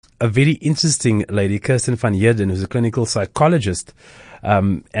a very interesting lady, Kirsten van Heerden, who's a clinical psychologist.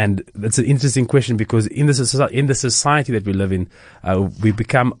 And it's an interesting question because in the society that we live in, we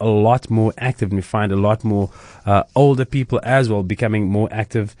become a lot more active, and we find a lot more older people as well becoming more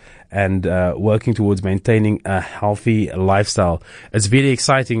active and working towards maintaining a healthy lifestyle. It's very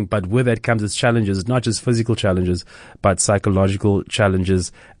exciting, but with that comes its challenges, not just physical challenges, but psychological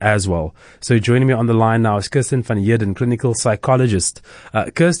challenges as well. So joining me on the line now is Kirsten van Heerden, clinical psychologist.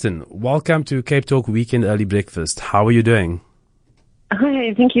 Kirsten, welcome to Cape Talk Weekend Early Breakfast. How are you doing?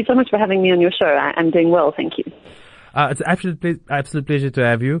 Hi, thank you so much for having me on your show. I'm doing well, thank you. It's an absolute pleasure to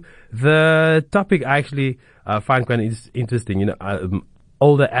have you. The topic I actually find quite interesting.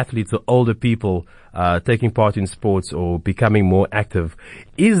 Older athletes or older people taking part in sports or becoming more active.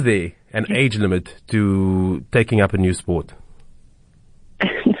 Is there an age limit to taking up a new sport?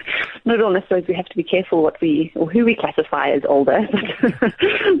 Not at all. I suppose we have to be careful who we classify as older.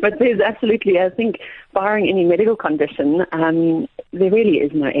 But there's absolutely, I think, barring any medical condition, there really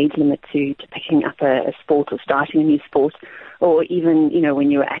is no age limit to picking up a sport or starting a new sport, or even,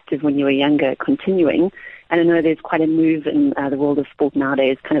 when you were active, when you were younger, continuing. And I know there's quite a move in the world of sport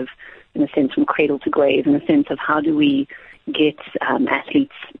nowadays, kind of in a sense from cradle to grave, in a sense of how do we get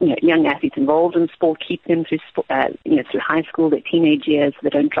athletes, young athletes involved in sport, keep them through high school, their teenage years, so they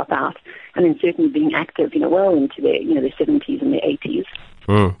don't drop out, and then certainly being active, well into their 70s and their 80s.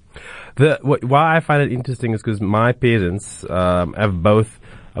 Why I find it interesting is because my parents have both,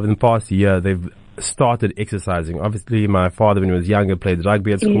 over the past year, they've started exercising. Obviously, my father, when he was younger, played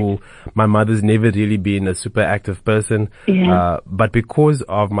rugby at school. Yeah. My mother's never really been a super active person. Yeah. But because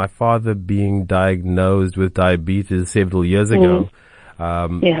of my father being diagnosed with diabetes several years ago,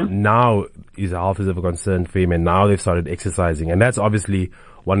 now his health is of a concern for him, and now they've started exercising. And that's obviously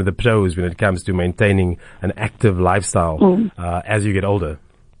one of the pros when it comes to maintaining an active lifestyle as you get older.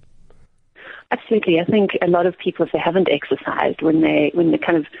 Absolutely. I think a lot of people, if they haven't exercised, when the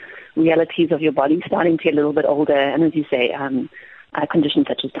kind of realities of your body starting to get a little bit older, and as you say, conditions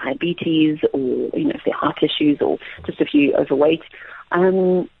such as diabetes, or if they're heart issues, or just if you're overweight,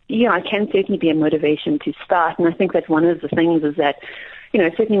 it can certainly be a motivation to start. And I think that's one of the things is that,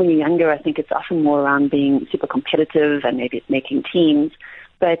 certainly when you're younger, I think it's often more around being super competitive and maybe it's making teams.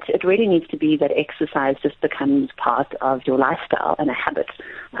 But it really needs to be that exercise just becomes part of your lifestyle and a habit,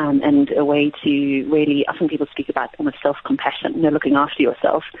 and a way to really, often people speak about almost self-compassion, looking after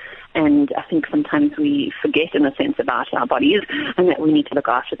yourself. And I think sometimes we forget, in a sense, about our bodies and that we need to look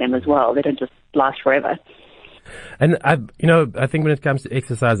after them as well. They don't just last forever. And I think when it comes to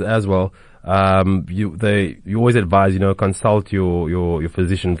exercise as well, you always advise, consult your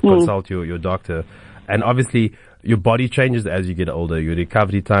physician, consult your doctor, and obviously your body changes as you get older. Your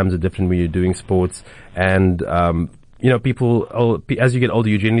recovery times are different when you're doing sports, and people as you get older,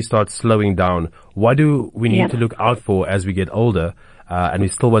 you generally start slowing down. What do we need to look out for as we get older, and we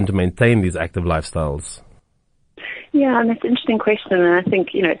still want to maintain these active lifestyles? Yeah, and that's an interesting question, and I think,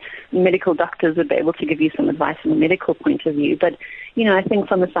 medical doctors would be able to give you some advice from a medical point of view. But, I think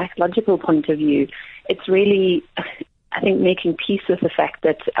from a psychological point of view, it's really, I think, making peace with the fact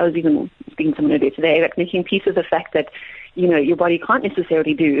that, I was even speaking to someone earlier today, like making peace with the fact that, your body can't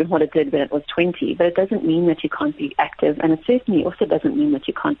necessarily do what it did when it was 20, but it doesn't mean that you can't be active, and it certainly also doesn't mean that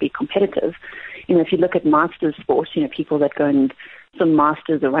you can't be competitive. If you look at masters sports, people that go and some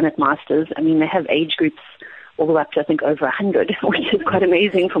masters or run at masters, they have age groups all the way up to, I think, over 100, which is quite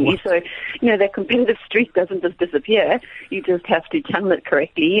amazing for me. So, that competitive streak doesn't just disappear. You just have to channel it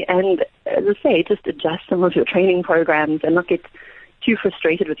correctly. And as I say, just adjust some of your training programs and not get too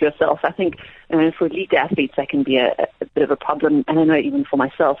frustrated with yourself. I think for elite athletes, that can be a bit of a problem. And I know even for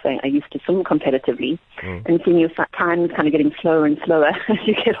myself, I used to swim competitively, and seeing your time kind of getting slower and slower as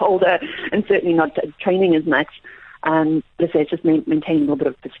you get older, and certainly not training as much. It's just maintaining a little bit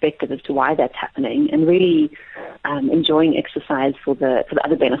of perspective as to why that's happening, and really enjoying exercise for the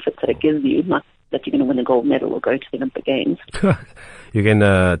other benefits that it gives you, not that you're going to win a gold medal or go to the Olympic Games. You can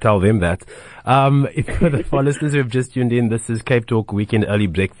tell them that. For listeners who have just tuned in, this is Cape Talk Weekend Early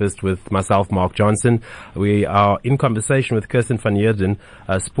Breakfast with myself, Mark Johnson. We are in conversation with Kirsten van Heerden,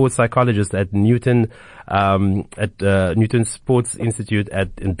 a sports psychologist at Newton Sports Institute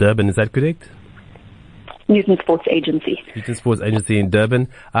in Durban. Is that correct? Newton Sports Agency. Newton Sports Agency in Durban.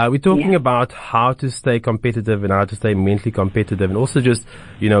 We're talking about how to stay competitive and how to stay mentally competitive, and also just,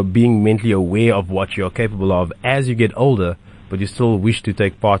 being mentally aware of what you're capable of as you get older, but you still wish to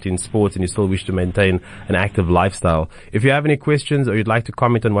take part in sports and you still wish to maintain an active lifestyle. If you have any questions or you'd like to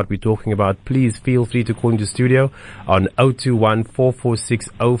comment on what we're talking about, please feel free to call into studio on 021 446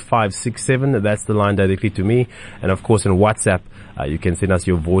 0567. That's the line directly to me. And of course on WhatsApp, You can send us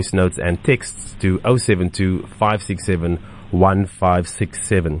your voice notes and texts to 072 567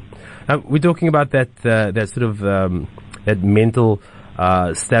 1567. We're talking about that sort of that mental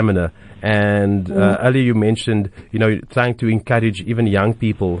stamina. And earlier you mentioned, trying to encourage even young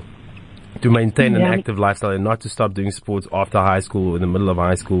people to maintain an active lifestyle and not to stop doing sports after high school or in the middle of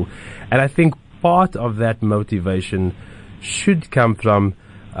high school. And I think part of that motivation should come from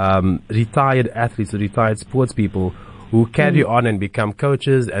retired athletes or retired sports people who carry on and become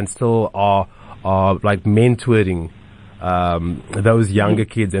coaches and still are like mentoring those younger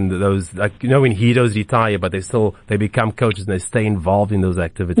kids and those, like, when heroes retire, but they become coaches and they stay involved in those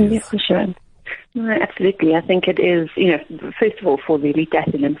activities. Yes, for sure. No, absolutely. I think it is, first of all, for the elite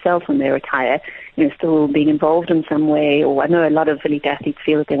athlete themselves when they retire, still being involved in some way. Or I know a lot of elite athletes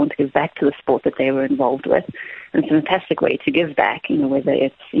feel that they want to give back to the sport that they were involved with. And it's a fantastic way to give back, whether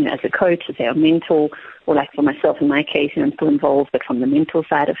it's, as a coach, as a mentor, or like for myself in my case, I'm still involved, but from the mental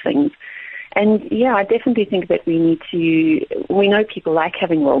side of things. And yeah, I definitely think that we know people like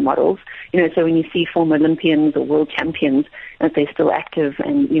having role models, so when you see former Olympians or world champions, and they're still active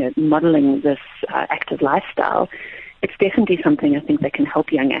and, modeling this active lifestyle, it's definitely something I think that can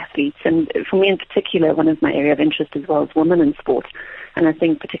help young athletes. And for me in particular, one of my area of interest as well is women in sport. And I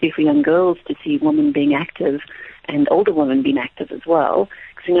think particularly for young girls to see women being active and older women being active as well.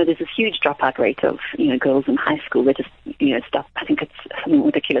 Because, there's this huge dropout rate of, girls in high school. They just, stop. I think it's something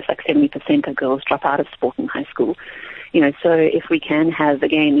ridiculous, like 70% of girls drop out of sport in high school. So if we can have,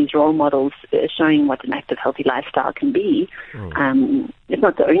 again, these role models showing what an active, healthy lifestyle can be, it's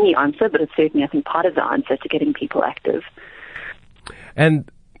not the only answer, but it's certainly, I think, part of the answer to getting people active. And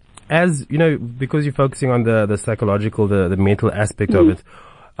as, because you're focusing on the psychological, the mental aspect of it,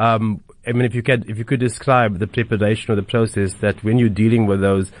 if you could describe the preparation or the process that when you're dealing with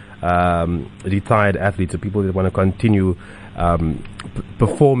those retired athletes or people that want to continue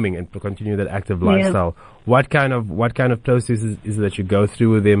performing and continue that active lifestyle, what kind of process is that you go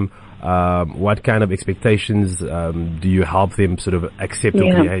through with them? What kind of expectations do you help them sort of accept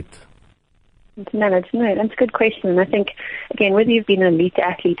or create? No, that's a good question. And I think, again, whether you've been an elite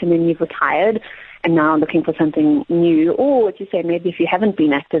athlete and then you've retired and now looking for something new, or as you say, maybe if you haven't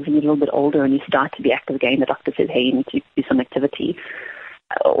been active and you're a little bit older and you start to be active again, the doctor says, hey, you need to do some activity.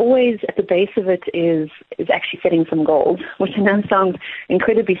 Always at the base of it is actually setting some goals, which I know sounds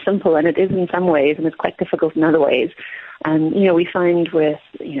incredibly simple, and it is in some ways, and it's quite difficult in other ways. We find with,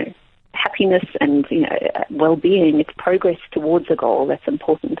 happiness and, well-being, it's progress towards a goal that's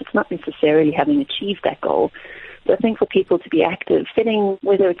important. It's not necessarily having achieved that goal. So I think for people to be active, setting,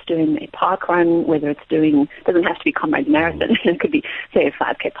 whether it's doing a park run, whether it's doesn't have to be Comrades Marathon. It could be, say, a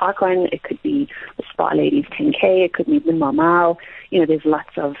 5K park run. It could be the Spa Ladies 10K. It could be the Mile. There's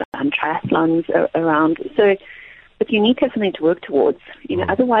lots of triathlons around. So, but you need to have something to work towards.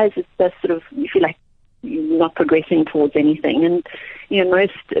 Otherwise it's just sort of, you feel like you're not progressing towards anything. And,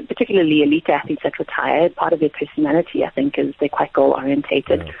 most, particularly elite athletes that retire, part of their personality, I think, is they're quite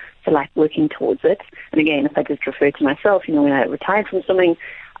goal-orientated. Yeah. So like working towards it. And again, if I just refer to myself, when I retired from swimming,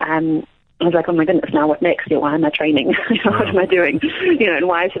 I was like, oh my goodness, now what next? Why am I training? What am I doing? And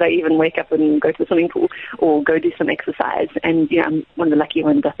why should I even wake up and go to the swimming pool or go do some exercise? And, I'm one of the lucky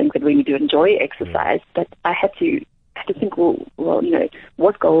ones, I think, that really do enjoy exercise. But I had to think, well,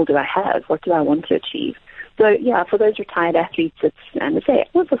 what goal do I have? What do I want to achieve? So, yeah, for those retired athletes,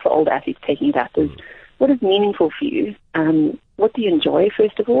 also for older athletes taking it up, is what is meaningful for you? What do you enjoy,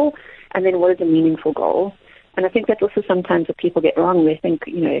 first of all? And then what is a meaningful goal? And I think that's also sometimes what people get wrong. They think,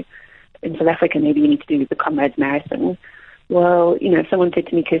 in South Africa, maybe you need to do the Comrades Marathon. Well, if someone said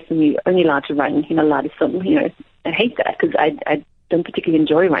to me, Kirsten, you're only allowed to run, you're not allowed to swim, I hate that because I don't particularly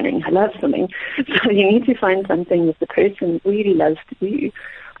enjoy running. I love swimming. So you need to find something that the person really loves to do.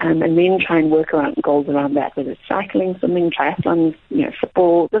 And then try and work around goals around that, whether it's cycling, swimming, triathlons,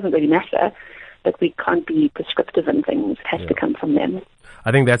 football, it doesn't really matter. But we can't be prescriptive in things. It has to come from them.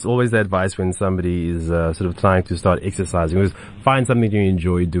 I think that's always the advice when somebody is sort of trying to start exercising. Is find something you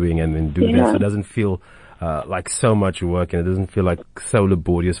enjoy doing and then do that, so it doesn't feel like so much work and it doesn't feel like so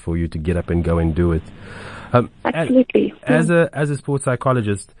laborious for you to get up and go and do it. Absolutely. As a sports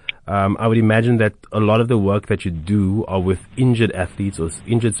psychologist, I would imagine that a lot of the work that you do are with injured athletes or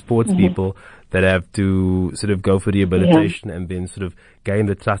injured sports people that have to sort of go for rehabilitation and then sort of gain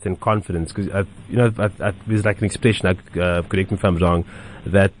the trust and confidence. Because, there's like an expression, correct me if I'm wrong,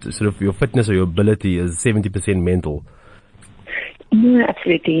 that sort of your fitness or your ability is 70% mental. Yeah,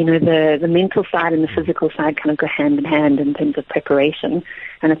 absolutely. The mental side and the physical side kind of go hand in hand in terms of preparation.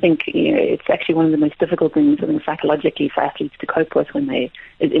 And I think, it's actually one of the most difficult things, I think, psychologically for athletes to cope with when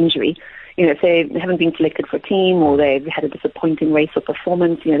is injury. if they haven't been selected for a team or they've had a disappointing race or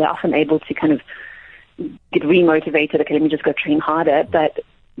performance, they're often able to kind of get remotivated. Okay, let me just go train harder. But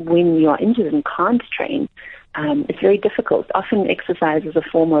when you are injured and can't train, it's very difficult. Often exercise is a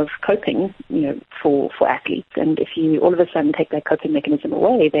form of coping, for athletes. And if you all of a sudden take that coping mechanism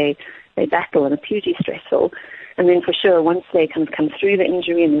away, they battle and it's hugely stressful. And then for sure, once they kind of come through the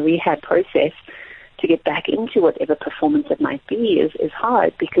injury and the rehab process, to get back into whatever performance it might be is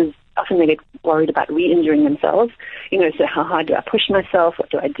hard, because often they get worried about re-injuring themselves. So how hard do I push myself? What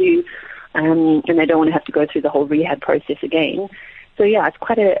do I do? And they don't want to have to go through the whole rehab process again. So yeah, it's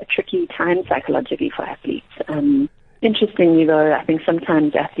quite a tricky time psychologically for athletes. Interestingly though, I think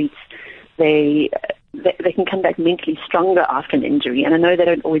sometimes athletes, they can come back mentally stronger after an injury. And I know they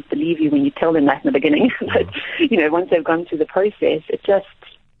don't always believe you when you tell them that in the beginning, but once they've gone through the process, it just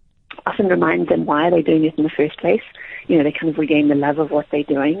often reminds them why they're doing it in the first place. They kind of regain the love of what they're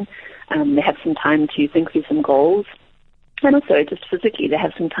doing. They have some time to think through some goals. And also just physically, they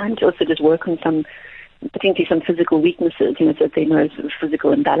have some time to also just work on potentially some physical weaknesses, so that they know sort of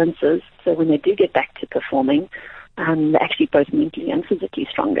physical imbalances. So when they do get back to performing, they're actually both mentally and physically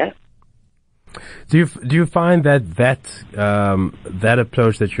stronger. Do you find that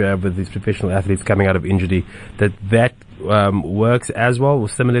approach that you have with these professional athletes coming out of injury, that works as well, or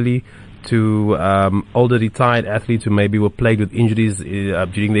similarly to older retired athletes who maybe were plagued with injuries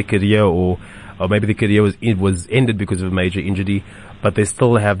during their career, or maybe the career was ended because of a major injury, but they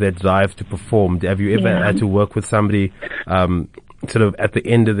still have that drive to perform? Have you ever had to work with somebody sort of at the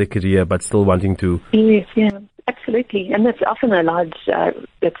end of their career but still wanting to? Yes, yeah. Absolutely, and that's often a large,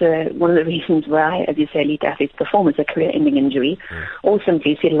 one of the reasons why, as you say, elite athletes perform is a career-ending injury. Or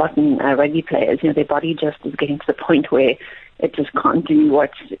simply, you see a lot in rugby players, their body just is getting to the point where it just can't do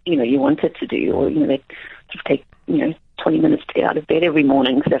what, you want it to do, or, they just take, 20 minutes to get out of bed every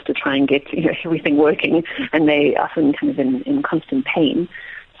morning because they have to try and get, everything working, and they often kind of in constant pain.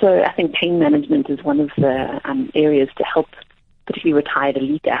 So I think pain management is one of the areas to help particularly retired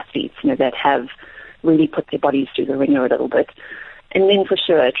elite athletes, that have really put their bodies through the ringer a little bit. And then for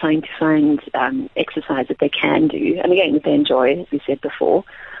sure, trying to find exercise that they can do, and again, that they enjoy, as we said before,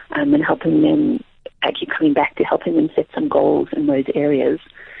 and helping them, actually coming back to helping them set some goals in those areas.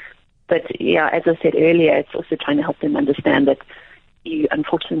 But yeah, as I said earlier, it's also trying to help them understand that you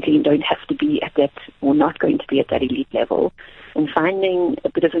unfortunately don't have to be at that, or not going to be at that elite level, and finding a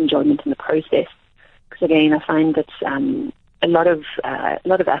bit of enjoyment in the process. Because again, I find that a lot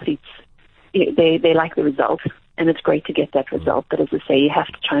of athletes, they like the result, and it's great to get that result. But as I say, you have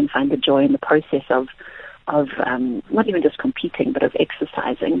to try and find the joy in the process of not even just competing, but of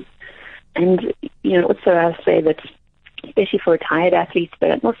exercising. And also I say that, especially for retired athletes,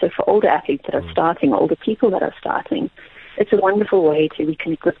 but also for older athletes that are starting, older people that are starting, it's a wonderful way to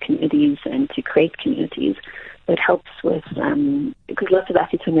reconnect with communities and to create communities. It helps with, because lots of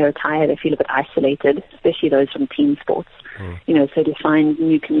athletes when they're retired, they feel a bit isolated, especially those from team sports. So to find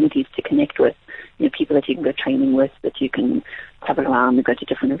new communities to connect with, people that you can go training with, that you can travel around and go to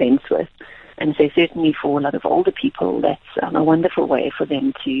different events with. And so certainly for a lot of older people, that's a wonderful way for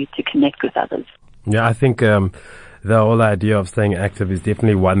them to connect with others. Yeah, I think the whole idea of staying active is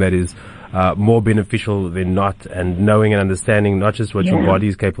definitely one that is more beneficial than not, and knowing and understanding not just what your body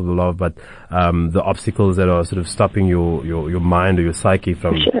is capable of, but the obstacles that are sort of stopping your mind or your psyche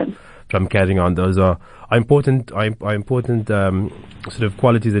from carrying on. Those are important sort of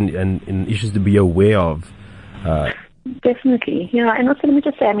qualities and issues to be aware of. Definitely, and also let me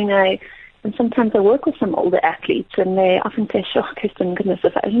just say, and sometimes I work with some older athletes, and they often say, "Sure, Kirsten, goodness,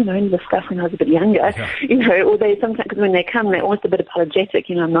 if I only this stuff when I was a bit younger," or they sometimes, because when they come, they're always a bit apologetic.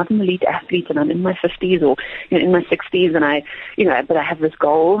 I'm not an elite athlete, and I'm in my 50s or in my 60s, and but I have this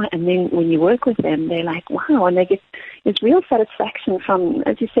goal. And then when you work with them, they're like, "Wow!" and they get this real satisfaction from,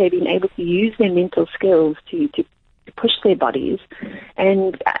 as you say, being able to use their mental skills to push their bodies.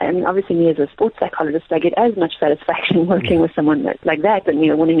 And obviously me as a sports psychologist, I get as much satisfaction working with someone like that than,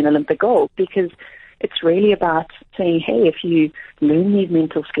 winning an Olympic gold, because it's really about saying, hey, if you learn these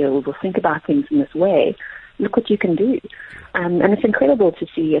mental skills or think about things in this way, look what you can do. And it's incredible to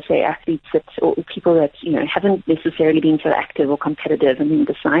see, say, athletes or people that, haven't necessarily been so active or competitive and then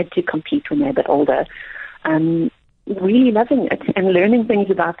decide to compete when they're a bit older, really loving it and learning things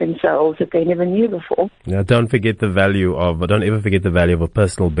about themselves that they never knew before. Yeah, don't ever forget the value of a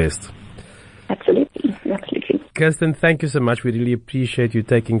personal best. Absolutely. Kirsten, thank you so much. We really appreciate you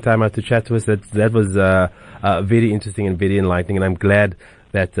taking time out to chat to us. That was very interesting and very enlightening, and I'm glad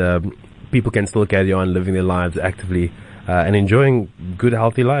that people can still carry on living their lives actively and enjoying good,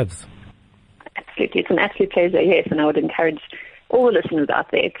 healthy lives. Absolutely. It's an absolute pleasure, yes, and I would encourage all the listeners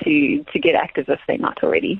out there to get active if they're not already.